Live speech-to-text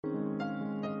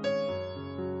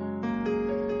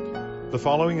The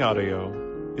following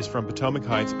audio is from Potomac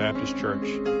Heights Baptist Church,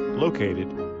 located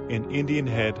in Indian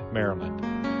Head, Maryland.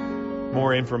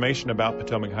 More information about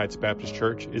Potomac Heights Baptist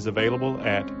Church is available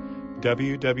at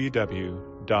www.phbc.com.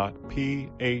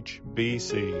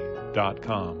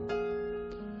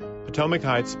 Potomac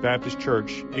Heights Baptist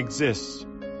Church exists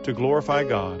to glorify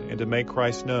God and to make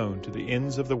Christ known to the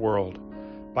ends of the world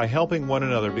by helping one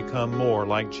another become more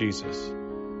like Jesus.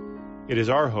 It is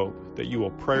our hope that you will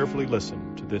prayerfully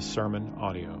listen to this sermon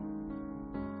audio.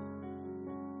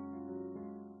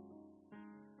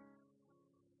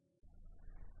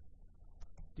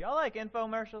 Do y'all like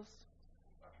infomercials?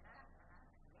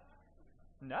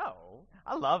 No,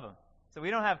 I love them. So we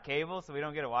don't have cable, so we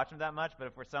don't get to watch them that much, but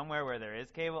if we're somewhere where there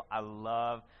is cable, I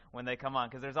love when they come on,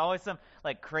 because there's always some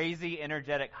like crazy,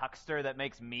 energetic huckster that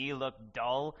makes me look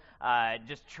dull,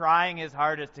 just trying his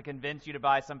hardest to convince you to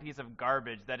buy some piece of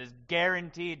garbage that is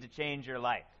guaranteed to change your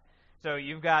life. So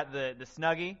you've got the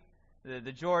Snuggie,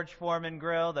 the George Foreman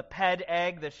grill, the Ped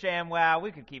Egg, the ShamWow,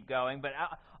 we could keep going, but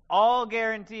all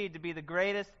guaranteed to be the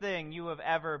greatest thing you have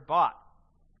ever bought.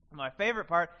 My favorite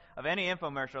part of any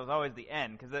infomercial is always the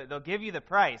end, because they'll give you the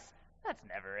price. That's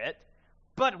never it.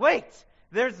 But wait,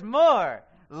 there's more.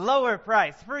 Lower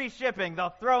price, free shipping. They'll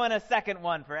throw in a second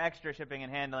one for extra shipping and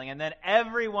handling, and then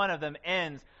every one of them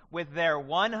ends with their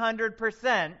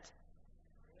 100%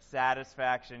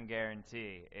 satisfaction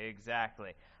guarantee.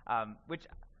 Exactly. Which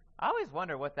I always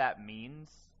wonder what that means.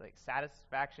 Like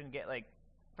satisfaction,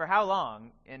 for how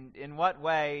long, in what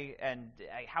way, and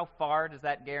how far does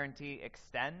that guarantee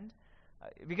extend?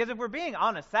 Because if we're being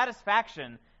honest,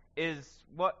 satisfaction is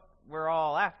what we're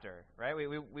all after, right?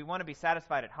 We want to be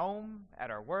satisfied at home,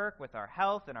 at our work, with our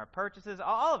health and our purchases,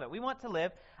 all of it. We want to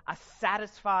live a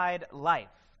satisfied life.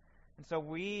 And so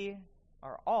we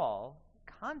are all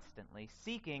constantly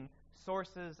seeking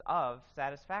sources of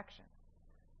satisfaction.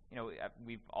 You know,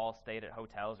 we've all stayed at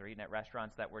hotels or eaten at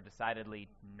restaurants that were decidedly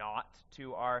not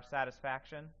to our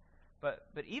satisfaction. But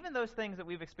even those things that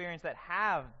we've experienced that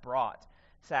have brought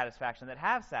satisfaction, that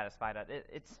have satisfied us,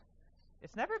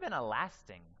 it's never been a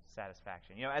lasting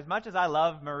satisfaction. You know, as much as I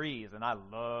love Marie's, and I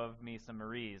love me some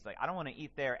Marie's, I don't want to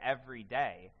eat there every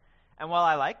day. And while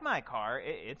I like my car,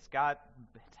 it's got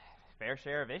a fair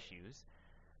share of issues.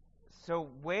 So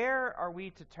where are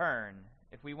we to turn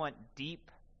if we want deep,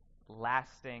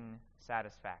 lasting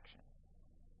satisfaction?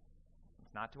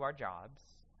 It's not to our jobs,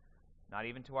 not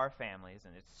even to our families,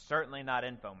 and it's certainly not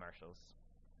infomercials.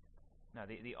 No,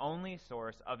 the only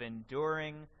source of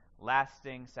enduring,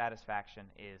 lasting satisfaction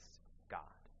is God.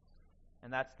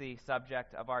 And that's the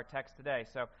subject of our text today.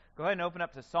 So go ahead and open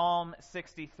up to Psalm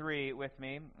 63 with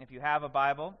me if you have a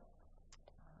Bible.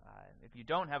 If you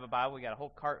don't have a Bible, we got a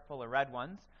whole cart full of red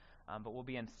ones, but we'll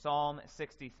be in Psalm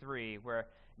 63, where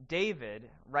David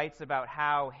writes about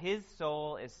how his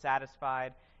soul is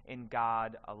satisfied in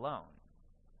God alone.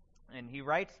 And he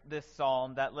writes this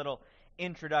psalm, that little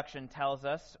introduction tells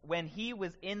us, when he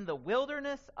was in the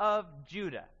wilderness of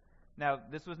Judah. Now,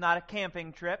 this was not a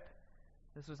camping trip.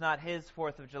 This was not his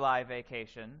 4th of July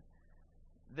vacation.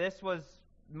 This was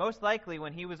most likely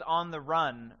when he was on the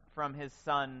run from his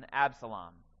son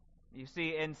Absalom. You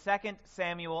see, in 2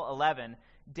 Samuel 11,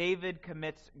 David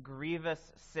commits grievous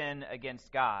sin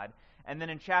against God. And then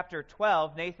in chapter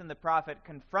 12, Nathan the prophet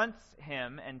confronts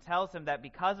him and tells him that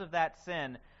because of that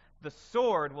sin, the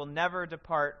sword will never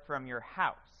depart from your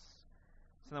house.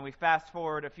 So then we fast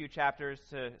forward a few chapters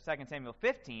to 2 Samuel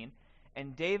 15,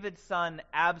 and David's son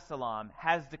Absalom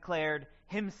has declared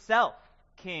himself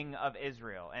king of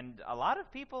Israel. And a lot of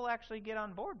people actually get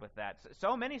on board with that.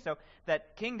 So many so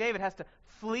that King David has to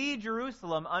flee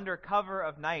Jerusalem under cover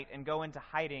of night and go into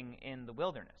hiding in the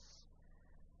wilderness.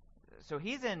 So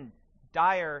he's in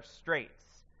dire straits.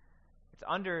 It's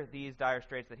under these dire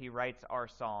straits that he writes our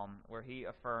psalm, where he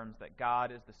affirms that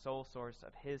God is the sole source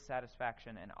of his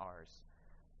satisfaction and ours.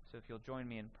 So if you'll join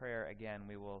me in prayer again,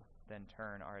 we will then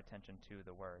turn our attention to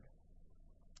the Word.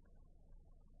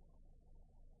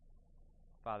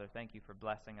 Father, thank you for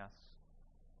blessing us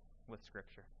with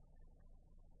Scripture,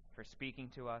 for speaking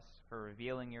to us, for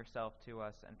revealing yourself to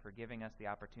us, and for giving us the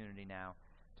opportunity now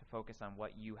to focus on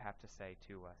what you have to say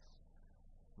to us.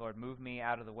 Lord, move me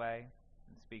out of the way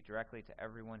and speak directly to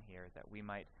everyone here, that we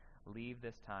might leave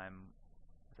this time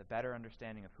with a better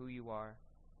understanding of who you are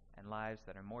and lives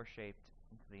that are more shaped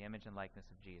into the image and likeness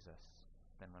of Jesus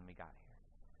than when we got here.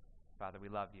 Father, we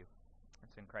love you.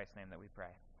 It's in Christ's name that we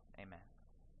pray. Amen.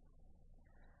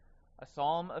 A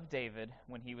psalm of David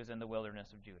when he was in the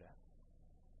wilderness of Judah.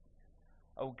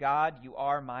 O God, you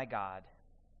are my God.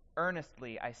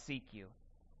 Earnestly I seek you.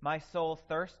 My soul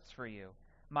thirsts for you.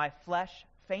 My flesh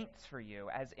faints for you,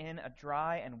 as in a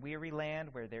dry and weary land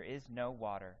where there is no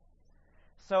water.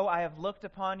 So I have looked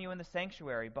upon you in the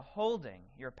sanctuary, beholding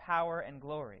your power and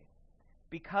glory.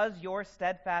 Because your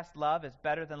steadfast love is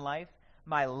better than life,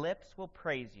 my lips will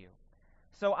praise you.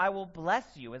 So I will bless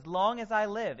you as long as I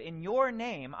live. In your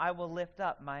name I will lift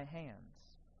up my hands.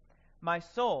 My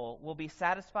soul will be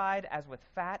satisfied as with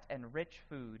fat and rich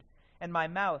food, and my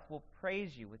mouth will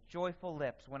praise you with joyful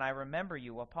lips when I remember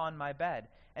you upon my bed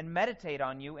and meditate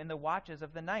on you in the watches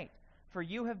of the night. For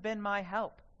you have been my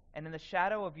help, and in the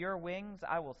shadow of your wings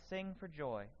I will sing for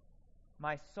joy.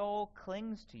 My soul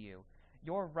clings to you.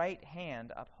 Your right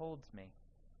hand upholds me.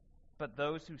 But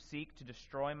those who seek to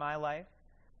destroy my life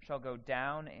shall go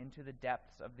down into the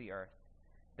depths of the earth.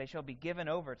 They shall be given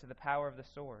over to the power of the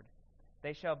sword.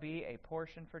 They shall be a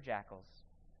portion for jackals,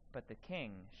 but the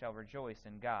king shall rejoice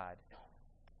in God.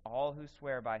 All who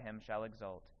swear by him shall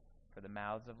exult, for the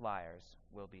mouths of liars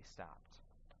will be stopped.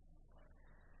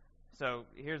 So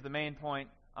here's the main point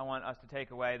I want us to take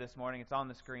away this morning. It's on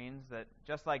the screens, that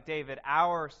just like David,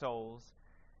 our souls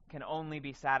can only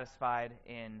be satisfied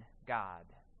in God.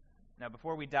 Now,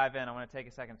 before we dive in, I want to take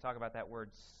a second to talk about that word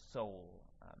soul.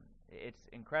 It's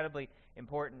incredibly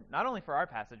important, not only for our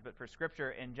passage, but for Scripture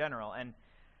in general. And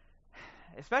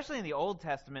especially in the Old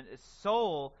Testament,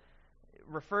 soul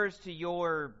refers to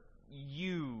your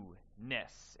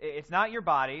you-ness. It's not your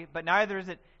body, but neither is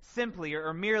it simply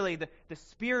or merely the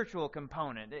spiritual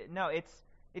component. No, it's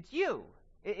you.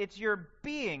 It's your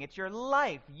being. It's your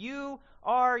life. You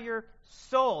are your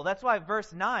soul. That's why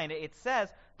verse 9, it says,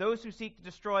 those who seek to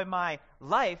destroy my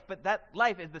life, but that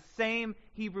life is the same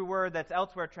Hebrew word that's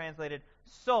elsewhere translated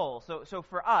soul. So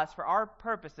for us, for our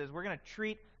purposes, we're going to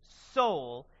treat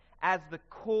soul as the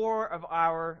core of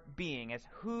our being, as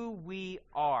who we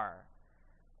are.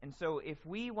 And so if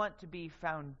we want to be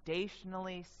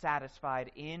foundationally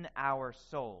satisfied in our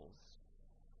souls,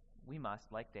 we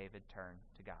must, like David, turn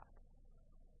to God.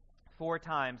 4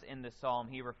 times in this psalm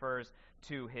he refers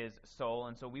to his soul,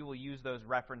 and so we will use those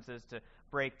references to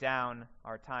break down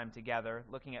our time together,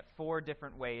 looking at 4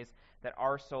 different ways that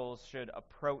our souls should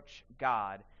approach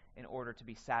God in order to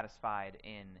be satisfied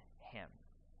in him.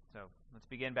 So let's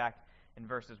begin back in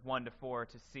verses 1 to 4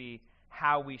 to see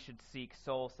how we should seek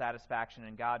soul satisfaction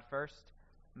in God. First,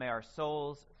 may our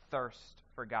souls thirst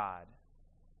for God.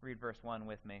 Read verse 1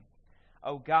 with me.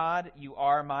 O God, you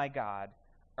are my God.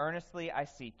 Earnestly I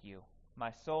seek you.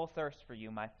 My soul thirsts for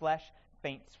you. My flesh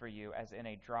faints for you, as in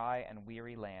a dry and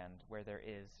weary land where there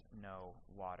is no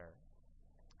water.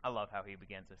 I love how he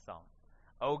begins this psalm.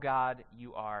 O God,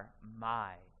 you are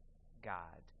my God.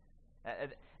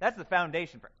 That's the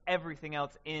foundation for everything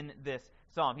else in this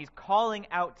psalm. He's calling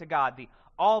out to God, the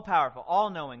all-powerful,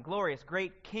 all-knowing, glorious,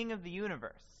 great King of the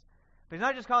universe. But he's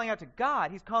not just calling out to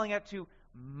God, he's calling out to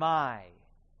my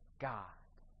God.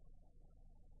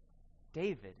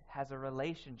 David has a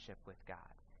relationship with God,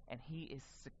 and he is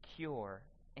secure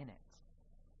in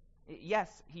it.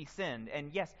 Yes, he sinned,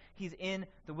 and yes, he's in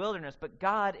the wilderness, but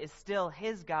God is still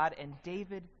his God, and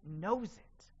David knows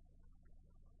it.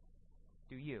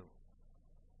 Do you?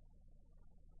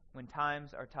 When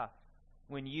times are tough,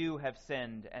 when you have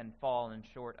sinned and fallen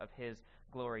short of his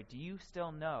glory, do you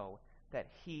still know that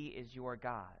he is your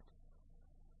God?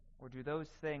 Or do those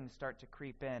things start to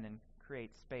creep in and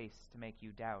create space to make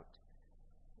you doubt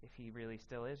if he really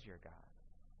still is your God?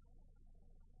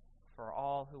 For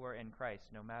all who are in Christ,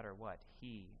 no matter what,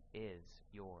 he is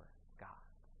your God.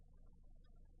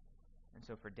 And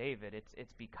so for David,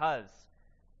 it's because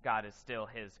God is still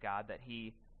his God that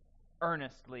he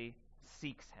earnestly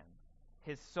seeks him.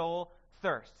 His soul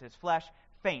thirsts, his flesh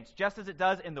faints, just as it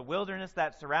does in the wilderness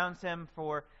that surrounds him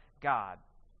for God.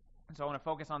 And so I want to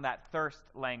focus on that thirst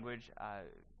language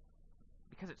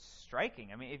because it's striking.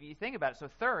 I mean, if you think about it, so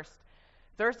thirst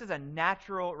is a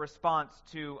natural response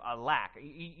to a lack.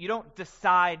 You don't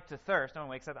decide to thirst. No one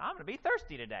wakes up, I'm going to be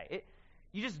thirsty today.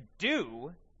 You just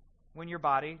do when your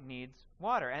body needs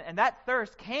water. And that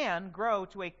thirst can grow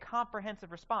to a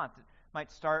comprehensive response. It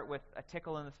might start with a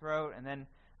tickle in the throat and then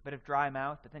a bit of dry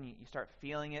mouth, but then you start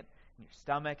feeling it in your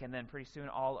stomach, and then pretty soon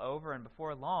all over. And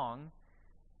before long,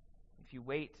 if you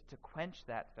wait to quench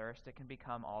that thirst, it can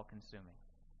become all-consuming.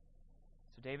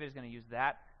 So David is going to use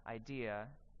that idea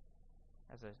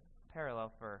as a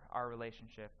parallel for our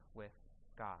relationship with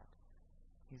God.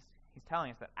 He's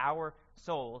telling us that our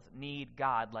souls need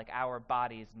God like our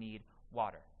bodies need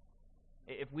water.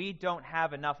 If we don't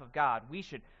have enough of God, we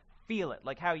should feel it,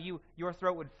 like how your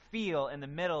throat would feel in the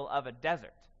middle of a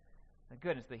desert. My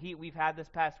goodness, the heat we've had this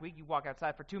past week, you walk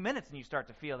outside for 2 minutes and you start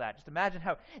to feel that. Just imagine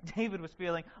how David was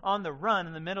feeling on the run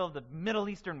in the middle of the Middle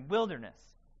Eastern wilderness.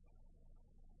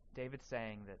 David's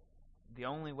saying that the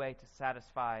only way to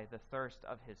satisfy the thirst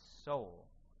of his soul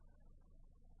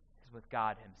is with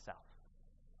God himself.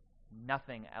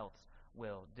 Nothing else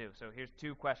will do. So here's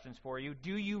two questions for you.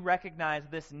 Do you recognize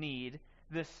this need,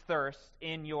 this thirst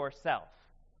in yourself?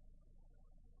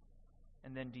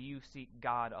 And then do you seek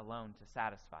God alone to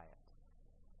satisfy it?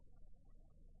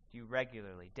 Do you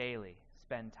regularly, daily,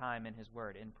 spend time in his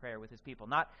word, in prayer with his people?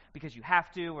 Not because you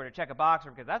have to or to check a box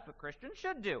or because that's what Christians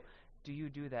should do. Do you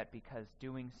do that because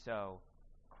doing so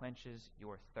quenches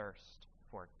your thirst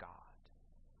for God?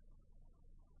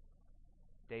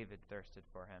 David thirsted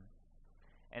for him.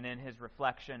 And in his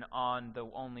reflection on the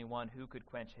only one who could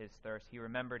quench his thirst, he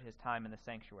remembered his time in the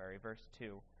sanctuary. Verse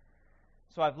 2.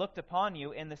 So I've looked upon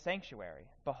you in the sanctuary,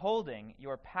 beholding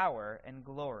your power and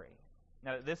glory.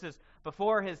 Now, this is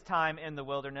before his time in the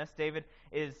wilderness. David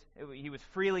he was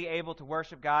freely able to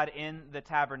worship God in the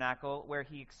tabernacle, where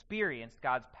he experienced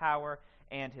God's power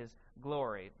and his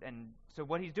glory. And so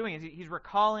what he's doing is he's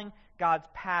recalling God's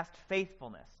past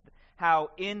faithfulness,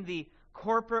 how in the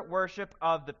corporate worship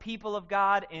of the people of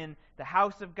God, in the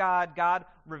house of God, God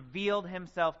revealed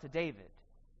himself to David,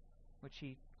 which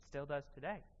he still does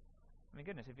today. I mean,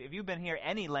 goodness, if you've been here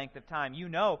any length of time, you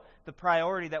know the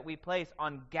priority that we place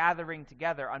on gathering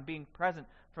together, on being present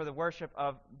for the worship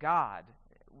of God.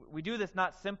 We do this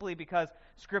not simply because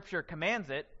Scripture commands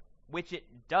it, which it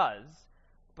does,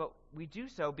 but we do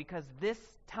so because this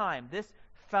time, this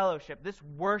fellowship, this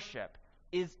worship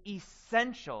is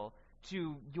essential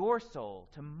to your soul,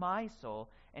 to my soul,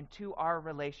 and to our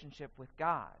relationship with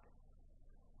God.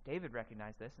 David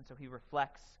recognized this, and so he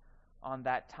reflects on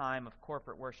that time of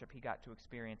corporate worship he got to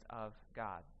experience of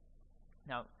God.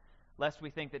 Now, lest we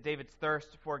think that David's thirst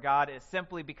for God is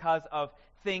simply because of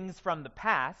things from the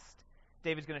past,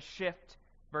 David's going to shift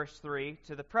verse 3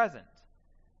 to the present.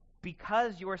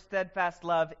 Because your steadfast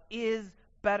love is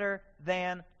better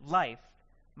than life,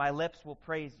 my lips will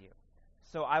praise you.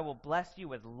 So I will bless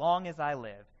you as long as I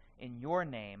live. In your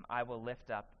name I will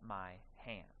lift up my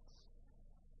hands.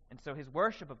 And so his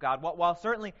worship of God, while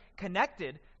certainly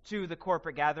connected to the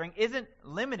corporate gathering, isn't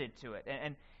limited to it.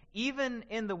 And even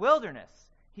in the wilderness,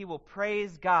 he will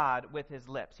praise God with his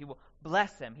lips. He will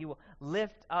bless him. He will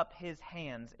lift up his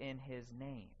hands in his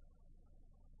name.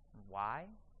 Why?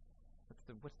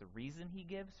 What's the reason he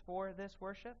gives for this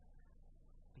worship?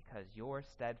 Because your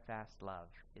steadfast love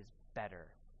is better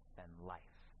than life.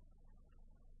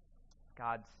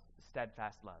 God's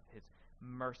steadfast love, his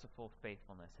merciful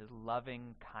faithfulness, his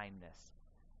loving kindness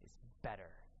is better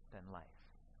than life.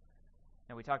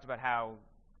 Now, we talked about how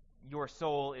your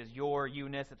soul is your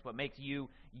you-ness. It's what makes you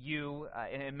you.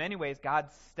 In many ways,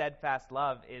 God's steadfast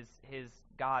love is his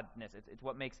godness. It's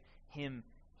what makes him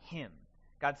him.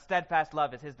 God's steadfast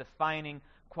love is his defining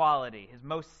quality, his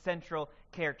most central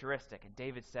characteristic. And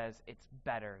David says it's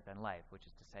better than life, which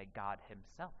is to say God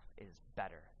himself is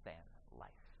better than life.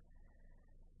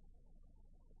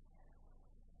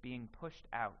 Being pushed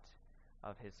out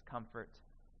of his comfort,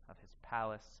 of his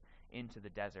palace, into the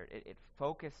desert, it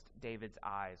focused David's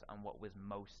eyes on what was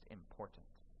most important.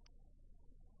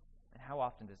 And how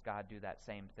often does God do that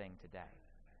same thing today?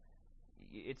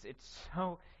 It's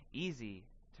so easy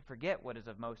to forget what is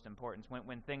of most importance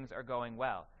when things are going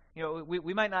well. You know,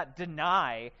 we might not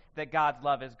deny that God's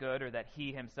love is good or that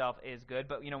he himself is good,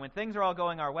 but when things are all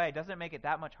going our way, doesn't it make it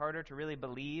that much harder to really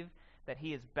believe that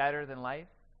he is better than life?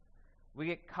 We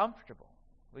get comfortable.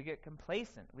 We get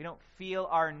complacent. We don't feel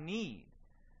our need.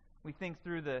 We think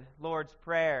through the Lord's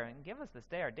Prayer and give us this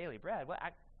day our daily bread. Well,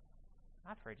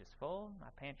 my fridge is full. My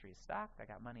pantry is stocked. I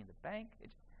got money in the bank.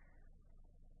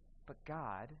 But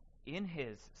God, in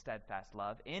his steadfast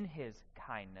love, in his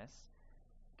kindness,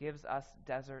 gives us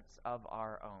deserts of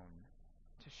our own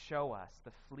to show us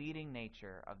the fleeting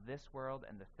nature of this world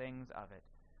and the things of it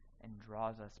and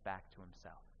draws us back to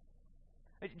himself.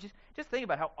 Just think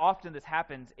about how often this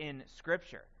happens in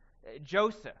Scripture.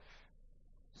 Joseph,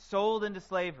 sold into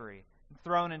slavery,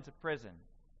 thrown into prison,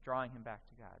 drawing him back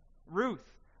to God. Ruth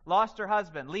lost her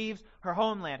husband, leaves her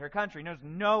homeland, her country, knows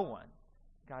no one.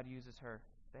 God uses her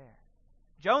there.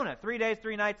 Jonah, 3 days,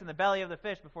 3 nights in the belly of the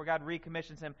fish before God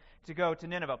recommissions him to go to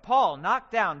Nineveh. Paul,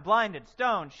 knocked down, blinded,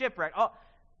 stoned, shipwrecked.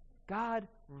 God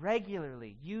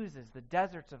regularly uses the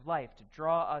deserts of life to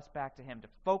draw us back to him, to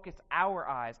focus our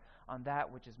eyes on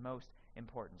that which is most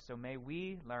important. So may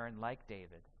we learn, like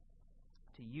David,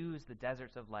 to use the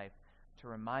deserts of life to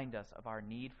remind us of our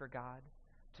need for God,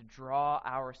 to draw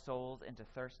our souls into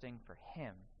thirsting for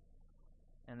him,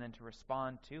 and then to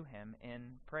respond to him in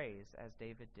praise as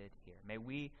David did here. May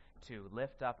we, too,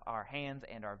 lift up our hands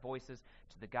and our voices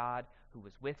to the God who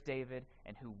was with David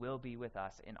and who will be with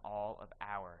us in all of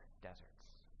our deserts.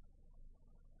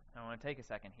 want to take a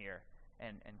second here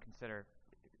and consider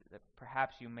that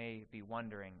perhaps you may be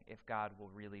wondering if God will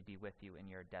really be with you in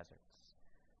your deserts.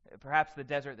 Perhaps the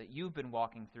desert that you've been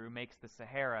walking through makes the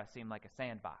Sahara seem like a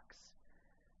sandbox.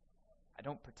 I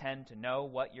don't pretend to know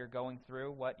what you're going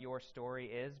through, what your story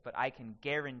is, but I can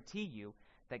guarantee you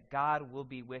that God will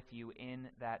be with you in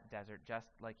that desert, just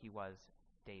like he was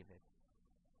David.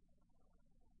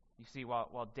 You see,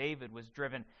 while David was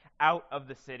driven out of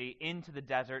the city into the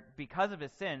desert because of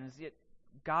his sins, yet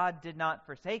God did not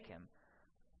forsake him.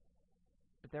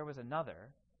 But there was another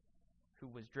who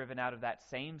was driven out of that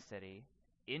same city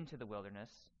into the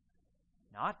wilderness,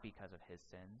 not because of his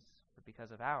sins, but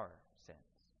because of our sins.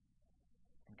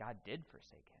 And God did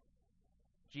forsake him.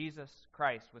 Jesus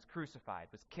Christ was crucified,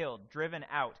 was killed, driven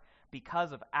out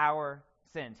because of our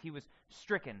sins. He was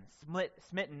stricken,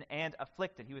 smitten, and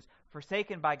afflicted. He was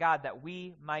forsaken by God that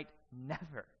we might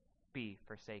never be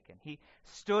forsaken. He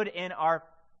stood in our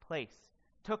place,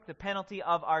 took the penalty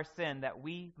of our sin that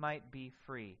we might be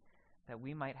free, that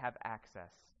we might have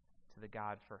access to the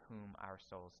God for whom our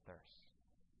souls thirst.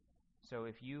 So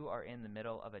if you are in the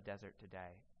middle of a desert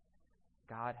today,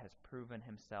 God has proven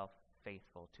himself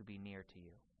faithful to be near to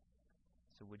you.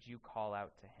 So would you call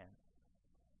out to him?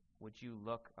 Would you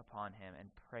look upon him and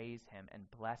praise him and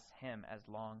bless him as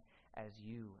long as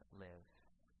you live?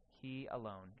 He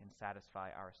alone can satisfy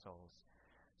our souls.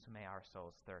 So may our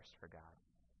souls thirst for God.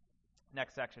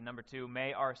 Next section, number 2,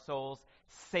 may our souls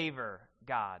savor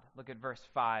God. Look at verse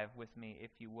 5 with me, if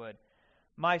you would.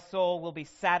 My soul will be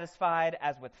satisfied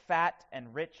as with fat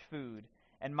and rich food,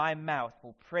 and my mouth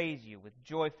will praise you with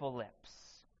joyful lips.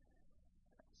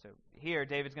 So here,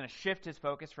 David's going to shift his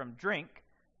focus from drink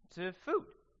to food,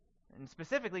 and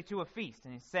specifically to a feast.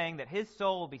 And he's saying that his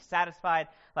soul will be satisfied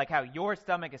like how your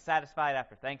stomach is satisfied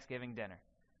after Thanksgiving dinner.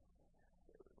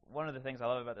 One of the things I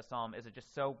love about the psalm is it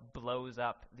just so blows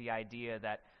up the idea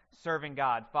that serving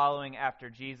God, following after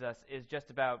Jesus, is just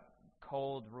about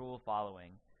cold rule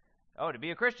following. Oh, to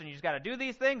be a Christian, you just got to do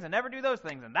these things and never do those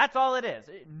things, and that's all it is.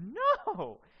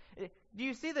 No! Do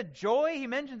you see the joy? He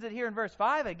mentions it here in verse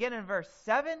 5, again in verse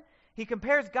 7. He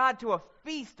compares God to a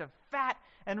feast of fat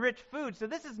and rich food. So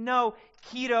this is no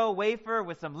keto wafer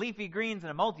with some leafy greens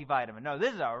and a multivitamin. No,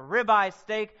 this is a ribeye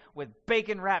steak with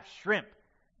bacon-wrapped shrimp,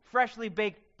 freshly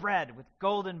baked bread with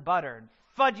golden butter, and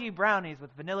fudgy brownies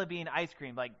with vanilla bean ice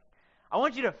cream. Like, I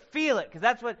want you to feel it, because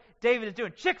that's what David is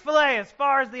doing. Chick-fil-A as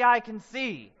far as the eye can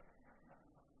see.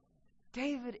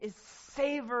 David is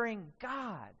savoring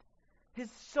God.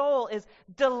 His soul is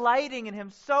delighting in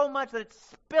him so much that it's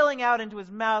spilling out into his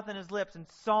mouth and his lips in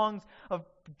songs of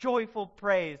joyful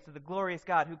praise to the glorious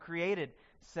God who created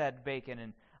said bacon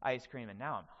and ice cream. And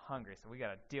now I'm hungry, so we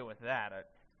got to deal with that.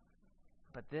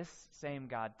 But this same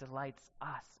God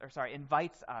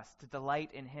invites us to delight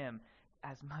in him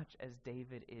as much as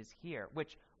David is here.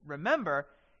 Which, remember,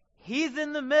 he's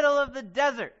in the middle of the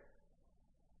desert.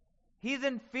 He's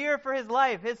in fear for his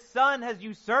life. His son has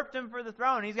usurped him for the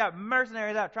throne. He's got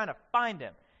mercenaries out trying to find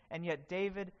him. And yet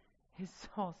David, his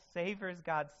soul savors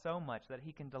God so much that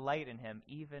he can delight in him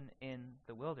even in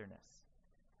the wilderness.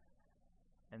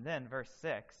 And then verse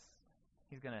 6,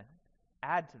 he's going to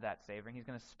add to that savoring. He's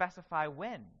going to specify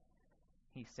when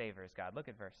he savors God. Look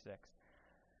at verse 6.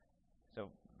 So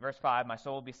verse 5, my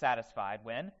soul will be satisfied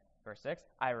when, verse 6,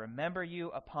 I remember you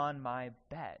upon my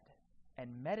bed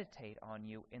and meditate on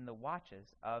you in the watches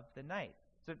of the night.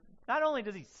 So not only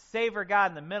does he savor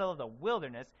God in the middle of the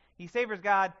wilderness, he savors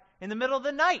God in the middle of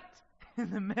the night,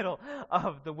 in the middle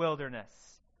of the wilderness.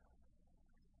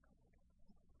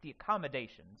 The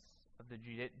accommodations of the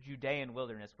Judean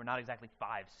wilderness were not exactly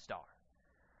 5-star.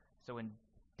 So when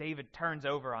David turns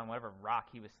over on whatever rock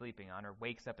he was sleeping on or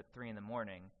wakes up at 3 in the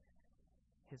morning,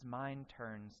 his mind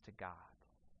turns to God.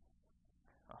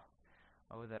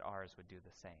 Oh, that ours would do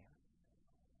the same.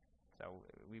 So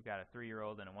we've got a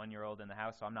 3-year-old and a 1-year-old in the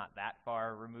house, so I'm not that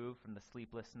far removed from the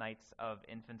sleepless nights of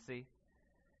infancy.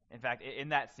 In fact, in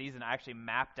that season, I actually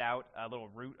mapped out a little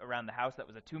route around the house that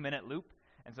was a 2-minute loop.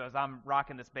 And so as I'm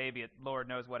rocking this baby at Lord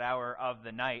knows what hour of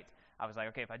the night, I was like,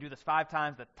 okay, if I do this 5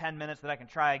 times, that's 10 minutes that I can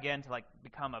try again to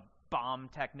become a bomb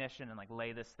technician and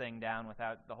lay this thing down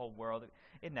without the whole world.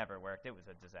 It never worked. It was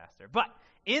a disaster. But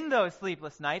in those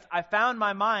sleepless nights, I found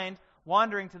my mind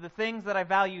wandering to the things that I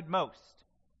valued most.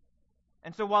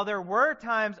 And so while there were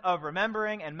times of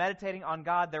remembering and meditating on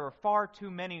God, there were far too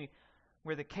many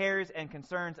where the cares and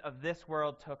concerns of this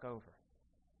world took over.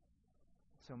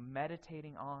 So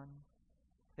meditating on,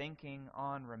 thinking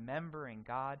on, remembering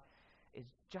God is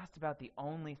just about the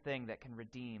only thing that can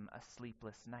redeem a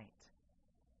sleepless night.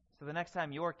 So the next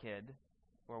time your kid,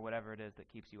 or whatever it is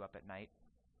that keeps you up at night,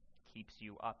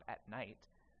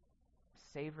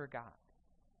 savor God.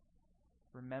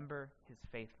 Remember his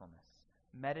faithfulness.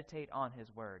 Meditate on his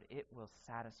word. It will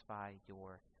satisfy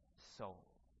your soul.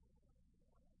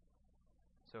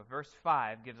 So verse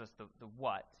 5 gives us the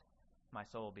what, my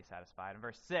soul will be satisfied. And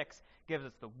verse 6 gives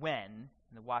us the when,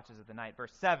 in the watches of the night.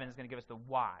 Verse 7 is going to give us the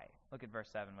why. Look at verse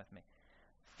 7 with me.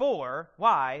 For,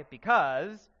 why?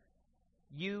 Because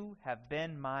you have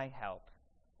been my help,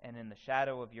 and in the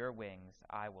shadow of your wings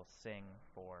I will sing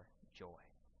for joy.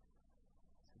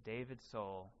 So David's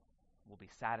soul will be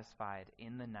satisfied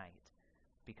in the night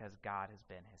because God has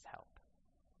been his help.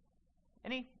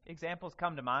 Any examples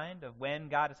come to mind of when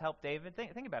God has helped David?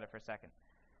 Think about it for a second.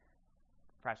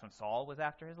 Perhaps when Saul was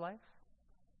after his life?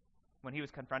 When he was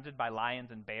confronted by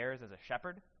lions and bears as a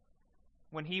shepherd?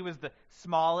 When he was the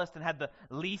smallest and had the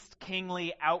least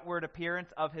kingly outward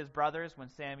appearance of his brothers when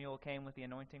Samuel came with the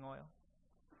anointing oil?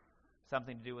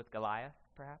 Something to do with Goliath,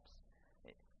 perhaps?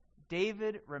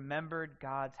 David remembered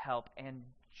God's help and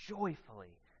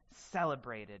joyfully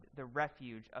celebrated the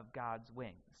refuge of God's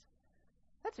wings.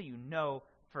 That's how you know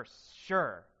for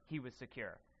sure he was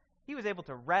secure. He was able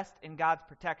to rest in God's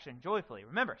protection joyfully.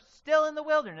 Remember, still in the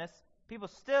wilderness, people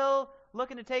still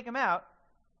looking to take him out,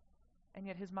 and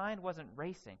yet his mind wasn't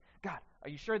racing. God, are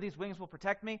you sure these wings will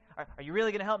protect me? Are you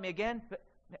really going to help me again? But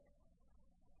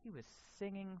he was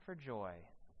singing for joy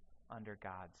under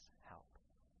God's help.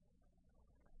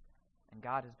 And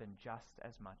God has been just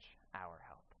as much our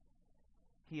help.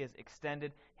 He has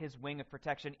extended his wing of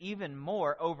protection even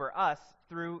more over us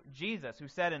through Jesus, who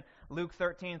said in Luke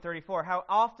 13:34, "How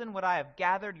often would I have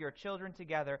gathered your children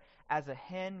together as a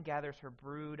hen gathers her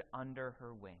brood under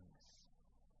her wings?"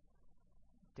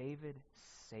 David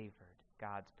savored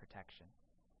God's protection,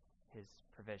 his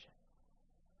provision,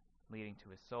 leading to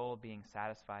his soul being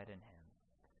satisfied in him.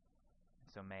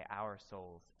 And so may our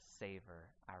souls savor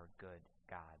our good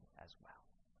God as well.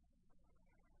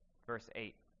 Verse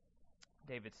 8.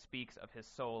 David speaks of his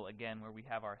soul again, where we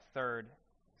have our third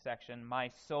section. My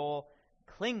soul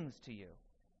clings to you.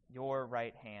 Your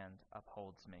right hand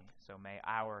upholds me. So may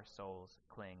our souls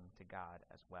cling to God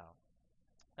as well.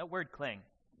 That word cling,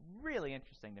 really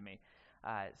interesting to me.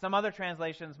 Some other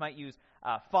translations might use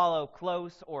follow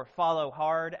close or follow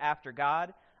hard after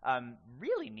God.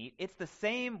 Really neat. It's the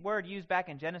same word used back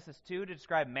in Genesis 2 to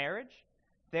describe marriage.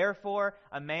 Therefore,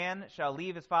 a man shall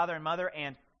leave his father and mother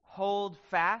and hold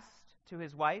fast to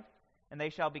his wife, and they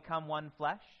shall become one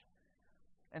flesh.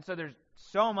 And so there's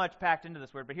so much packed into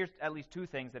this word, but here's at least two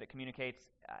things that it communicates: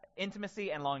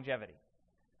 intimacy and longevity.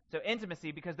 So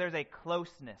intimacy, because there's a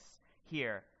closeness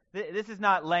here. This is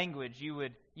not language you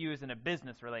would use in a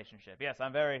business relationship. Yes,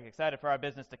 I'm very excited for our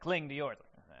business to cling to yours.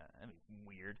 That'd be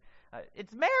weird.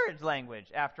 It's marriage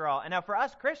language, after all. And now for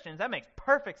us Christians, that makes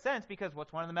perfect sense, because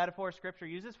what's one of the metaphors Scripture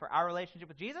uses for our relationship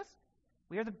with Jesus?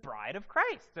 We are the bride of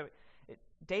Christ. So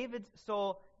David's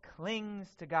soul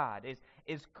clings to God,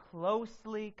 is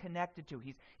closely connected to.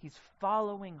 He's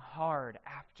following hard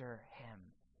after him.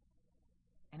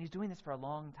 And he's doing this for a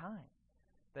long time.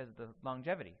 The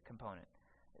longevity component.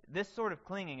 This sort of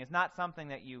clinging is not something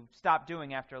that you stop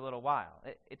doing after a little while.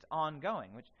 It's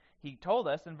ongoing, which he told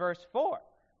us in verse 4.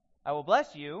 I will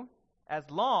bless you as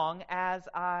long as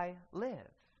I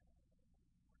live.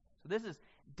 So this is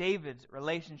David's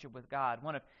relationship with God,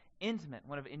 one of intimate,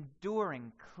 one of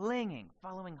enduring, clinging,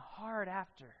 following hard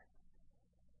after.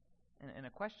 And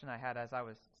a question I had as I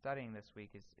was studying this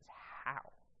week is how?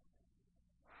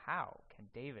 How can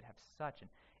David have such an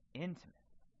intimate,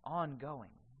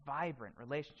 ongoing, vibrant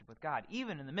relationship with God,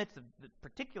 even in the midst of the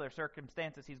particular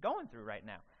circumstances he's going through right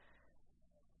now?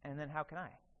 And then how can I?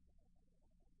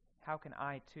 How can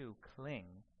I too cling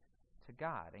to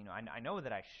God? I know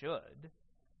that I should.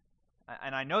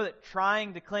 And I know that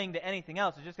trying to cling to anything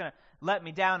else is just going to let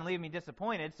me down and leave me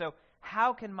disappointed. So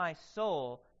how can my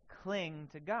soul cling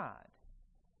to God?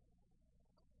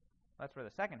 That's where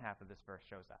the second half of this verse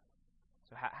shows up.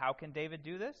 So how can David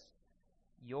do this?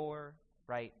 Your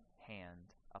right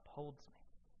hand upholds me.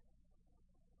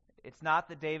 It's not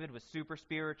that David was super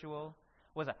spiritual,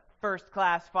 was a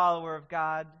first-class follower of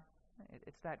God.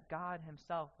 It's that God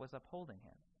himself was upholding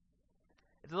him.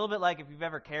 It's a little bit like if you've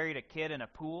ever carried a kid in a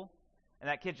pool, and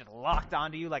that kid just locked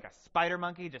onto you like a spider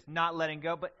monkey, just not letting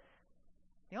go. But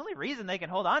the only reason they can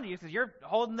hold on to you is because you're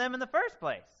holding them in the first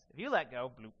place. If you let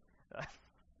go, bloop.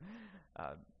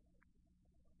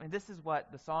 And this is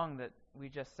what the song that we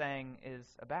just sang is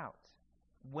about.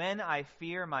 When I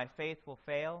fear my faith will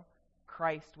fail,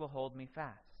 Christ will hold me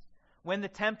fast. When the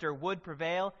tempter would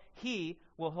prevail, he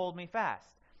will hold me fast.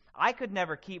 I could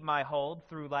never keep my hold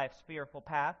through life's fearful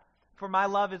path, for my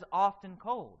love is often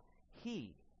cold.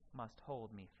 He must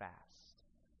hold me fast.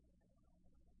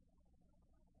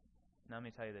 Now let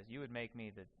me tell you this. You would make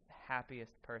me the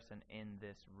happiest person in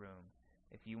this room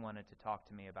if you wanted to talk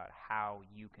to me about how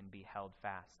you can be held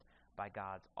fast by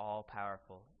God's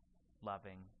all-powerful,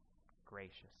 loving,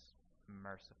 gracious,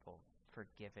 merciful,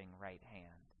 forgiving right hand,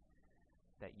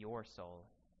 that your soul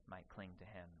might cling to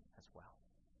him as well.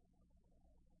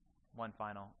 One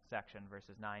final section,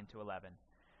 verses 9 to 11.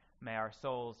 May our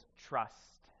souls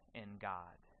trust in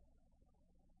God.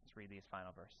 Let's read these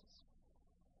final verses.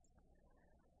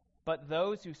 But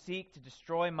those who seek to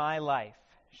destroy my life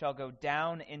shall go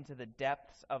down into the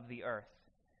depths of the earth.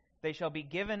 They shall be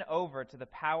given over to the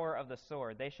power of the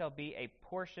sword. They shall be a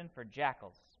portion for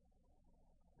jackals.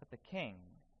 But the king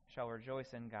shall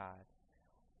rejoice in God.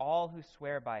 All who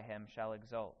swear by him shall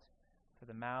exult, for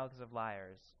the mouths of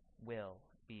liars will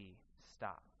be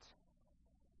stopped.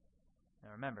 Now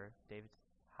remember, David's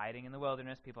hiding in the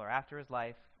wilderness. People are after his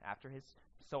life, after his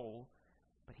soul,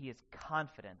 but he is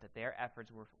confident that their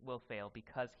efforts will fail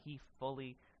because he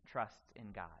fully trusts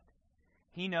in God.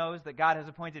 He knows that God has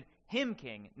appointed him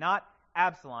king, not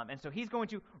Absalom, and so he's going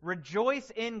to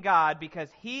rejoice in God because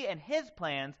he and his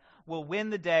plans will win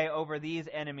the day over these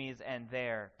enemies and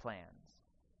their plans.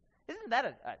 Isn't that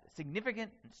a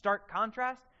significant and stark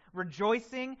contrast?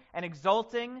 Rejoicing and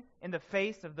exulting in the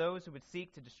face of those who would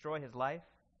seek to destroy his life?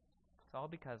 It's all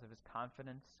because of his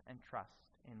confidence and trust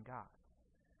in God.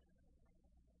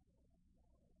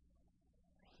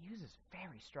 He uses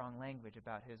very strong language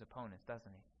about his opponents,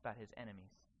 doesn't he? About his enemies.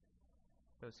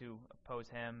 Those who oppose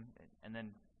him, and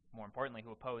then, more importantly,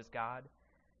 who oppose God.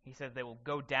 He says they will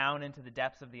go down into the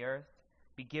depths of the earth,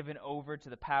 be given over to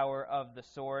the power of the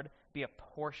sword, be a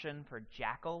portion for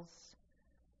jackals.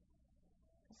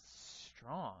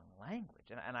 Strong language.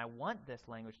 And I want this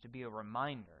language to be a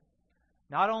reminder,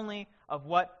 not only of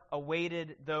what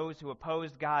awaited those who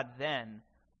opposed God then,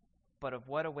 but of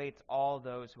what awaits all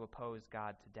those who oppose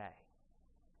God today.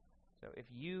 So if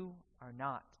you are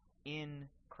not in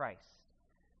Christ,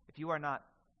 if you are not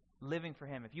living for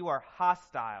him, if you are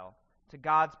hostile to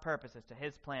God's purposes, to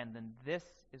his plan, then this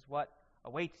is what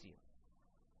awaits you.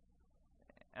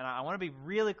 And I want to be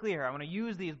really clear. I want to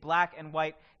use these black and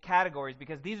white categories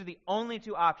because these are the only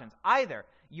two options. Either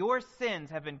your sins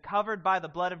have been covered by the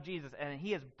blood of Jesus and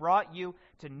he has brought you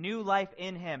to new life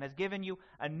in him, has given you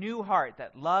a new heart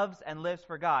that loves and lives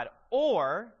for God,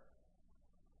 or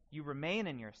you remain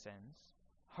in your sins,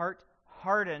 heart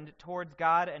hardened towards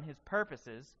God and his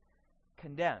purposes,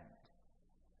 condemned.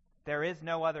 There is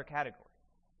no other category.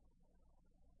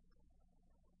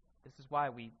 This is why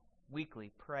we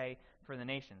weekly pray for the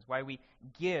nations, why we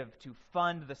give to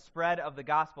fund the spread of the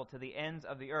gospel to the ends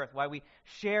of the earth, why we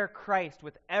share Christ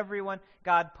with everyone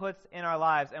God puts in our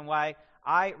lives, and why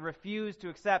I refuse to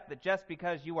accept that just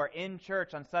because you are in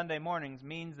church on Sunday mornings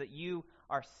means that you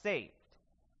are saved.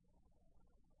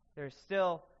 There's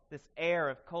still this air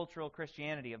of cultural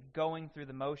Christianity, of going through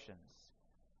the motions,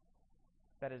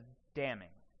 that is damning.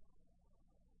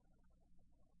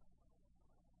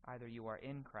 Either you are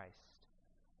in Christ,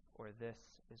 or this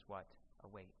is what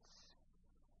awaits.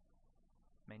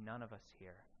 May none of us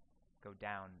here go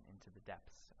down into the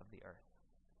depths of the earth.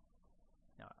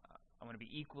 Now, I want to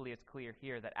be equally as clear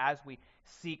here that as we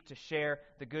seek to share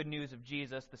the good news of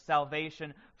Jesus, the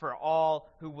salvation for all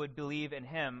who would believe in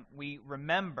him, we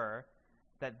remember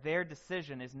that their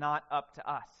decision is not up to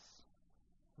us.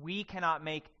 We cannot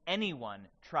make anyone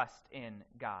trust in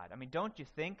God. I mean, don't you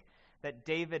think that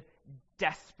David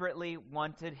desperately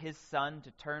wanted his son to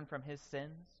turn from his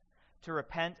sins, to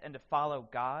repent and to follow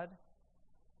God?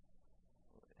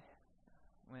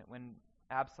 When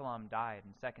Absalom died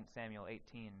in 2 Samuel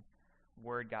 18,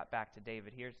 word got back to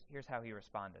David. Here's how he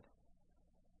responded.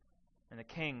 And the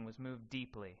king was moved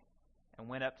deeply and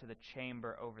went up to the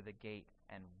chamber over the gate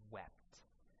and wept.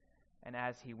 And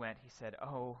as he went, he said,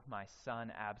 "Oh, my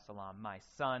son Absalom, my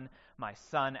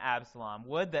son Absalom,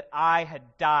 would that I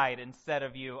had died instead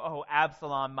of you. Oh,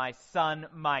 Absalom, my son,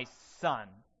 my son."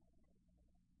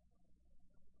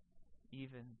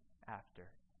 Even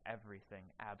after everything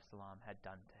Absalom had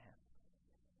done to him,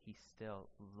 he still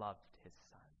loved his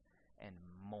son and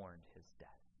mourned his death.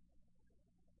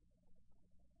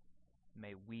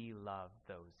 May we love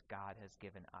those God has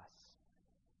given us,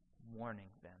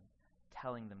 warning them,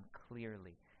 telling them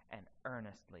clearly and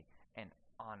earnestly and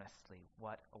honestly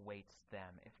what awaits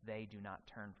them if they do not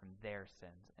turn from their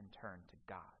sins and turn to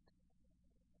God.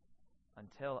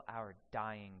 Until our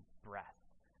dying breath,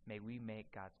 may we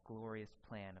make God's glorious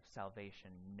plan of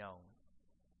salvation known,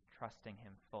 trusting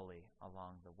him fully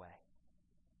along the way.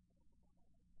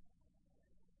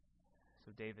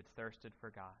 So David thirsted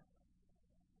for God.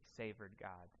 He savored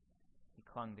God. He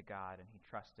clung to God, and he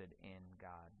trusted in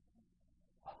God.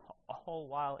 all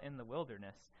while in the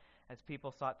wilderness as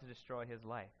people sought to destroy his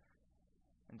life.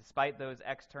 And despite those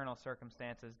external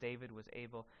circumstances, David was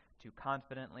able to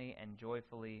confidently and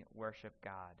joyfully worship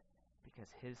God because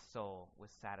his soul was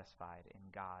satisfied in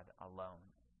God alone.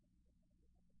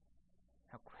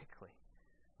 How quickly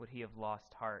would he have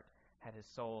lost heart had his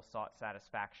soul sought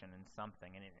satisfaction in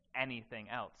something and in anything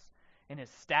else? In his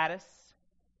status,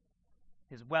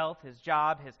 his wealth, his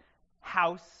job, his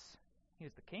house. He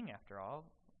was the king after all.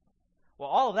 Well,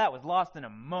 all of that was lost in a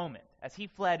moment as he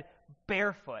fled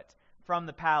barefoot from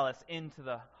the palace into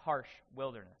the harsh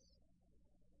wilderness.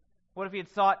 What if he had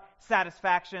sought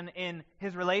satisfaction in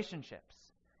his relationships,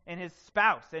 in his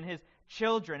spouse, in his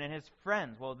children, in his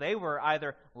friends? Well, they were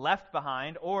either left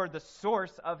behind or the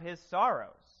source of his sorrows.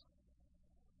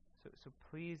 So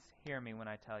please hear me when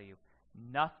I tell you,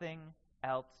 nothing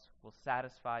else will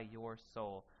satisfy your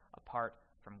soul apart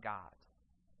from God.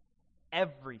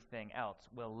 Everything else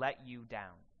will let you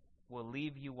down, will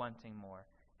leave you wanting more,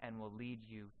 and will lead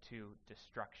you to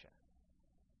destruction.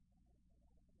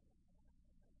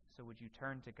 So would you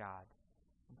turn to God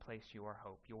and place your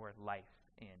hope, your life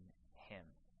in him?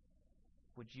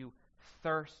 Would you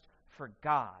thirst for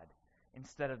God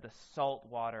instead of the salt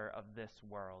water of this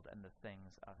world and the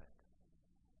things of it?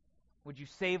 Would you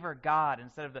savor God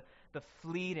instead of the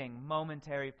fleeting,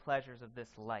 momentary pleasures of this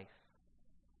life?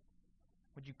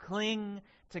 Would you cling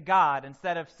to God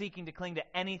instead of seeking to cling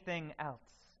to anything else?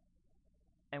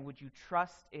 And would you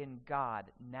trust in God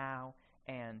now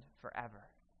and forever?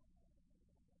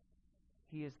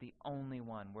 He is the only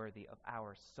one worthy of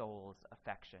our soul's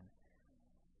affection.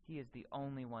 He is the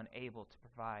only one able to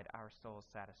provide our soul's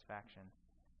satisfaction.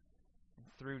 And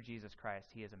through Jesus Christ,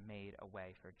 he has made a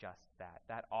way for just that.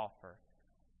 That offer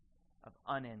of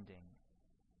unending,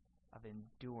 of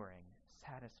enduring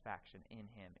satisfaction in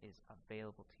him is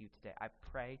available to you today. I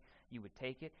pray you would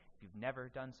take it if you've never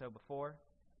done so before.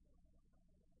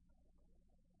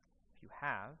 If you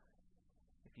have,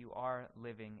 if you are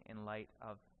living in light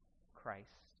of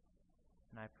Christ,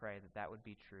 and I pray that that would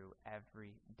be true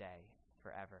every day,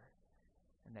 forever,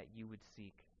 and that you would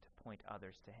seek to point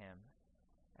others to him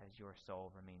as your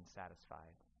soul remains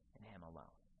satisfied in him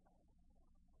alone.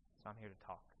 So I'm here to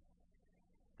talk.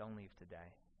 Don't leave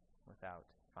today without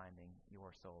finding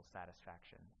your soul's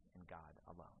satisfaction in God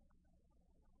alone.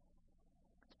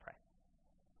 Let's pray.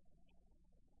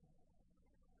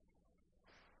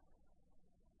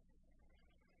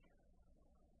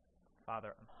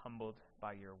 Father, I'm humbled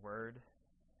by your word,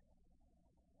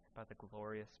 by the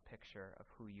glorious picture of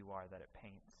who you are that it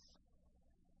paints.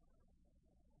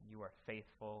 You are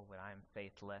faithful when I am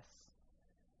faithless.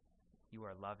 You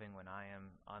are loving when I am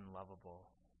unlovable.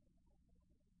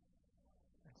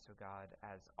 And so, God,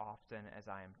 as often as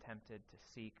I am tempted to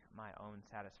seek my own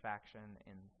satisfaction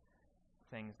in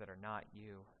things that are not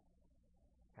you,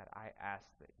 God, I ask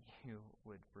that you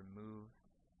would remove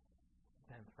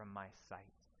them from my sight.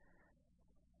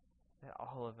 That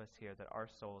all of us here, that our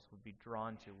souls would be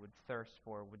drawn to, would thirst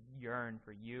for, would yearn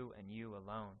for you and you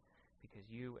alone, because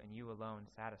you and you alone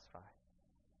satisfy.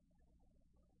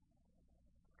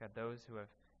 God, those who have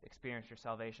experienced your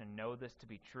salvation know this to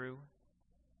be true.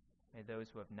 May those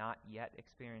who have not yet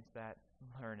experienced that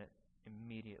learn it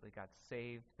immediately. God,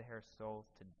 save their souls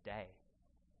today.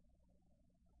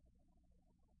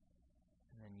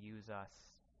 And then use us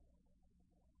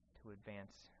to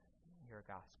advance your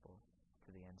gospel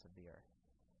to the ends of the earth.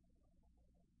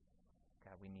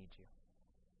 God, we need you,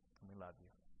 and we love you.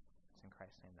 It's in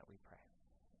Christ's name that we pray.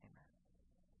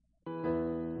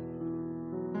 Amen.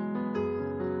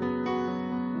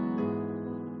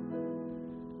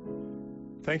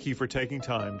 Thank you for taking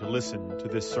time to listen to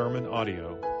this sermon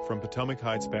audio from Potomac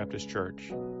Heights Baptist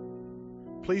Church.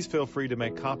 Please feel free to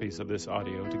make copies of this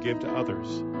audio to give to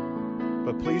others,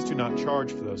 but please do not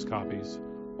charge for those copies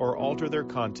or alter their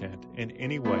content in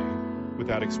any way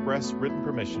without express written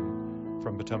permission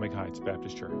from Potomac Heights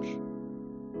Baptist Church.